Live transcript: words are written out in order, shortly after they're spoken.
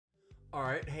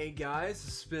Alright, hey guys,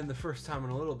 this has been the first time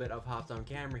in a little bit I've hopped on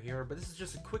camera here, but this is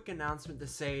just a quick announcement to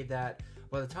say that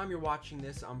by the time you're watching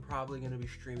this, I'm probably going to be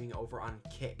streaming over on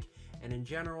Kick. And in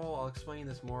general, I'll explain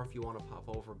this more if you want to pop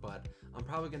over, but I'm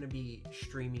probably going to be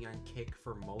streaming on Kick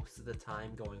for most of the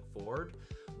time going forward.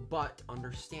 But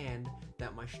understand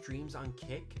that my streams on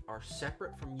Kick are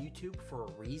separate from YouTube for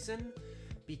a reason,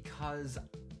 because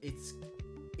it's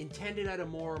intended at a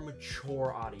more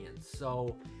mature audience.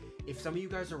 So if some of you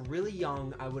guys are really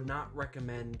young, I would not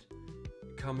recommend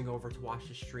coming over to watch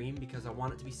the stream because I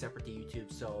want it to be separate to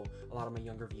YouTube, so a lot of my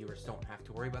younger viewers don't have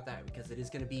to worry about that, because it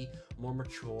is going to be more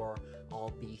mature.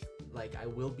 I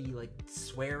will be like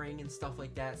swearing and stuff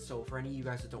like that, so for any of you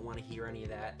guys that don't want to hear any of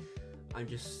that, I'm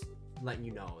just letting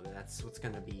you know that that's what's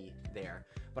going to be there.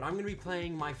 But I'm going to be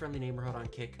playing My Friendly Neighborhood on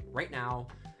Kick right now.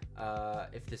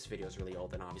 If this video is really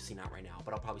old, then obviously not right now,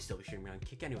 but I'll probably still be streaming on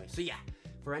Kick anyway. So yeah,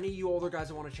 for any of you older guys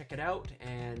that want to check it out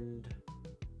and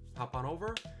hop on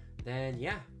over, then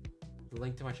yeah, the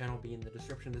link to my channel will be in the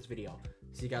description of this video.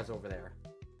 See you guys over there.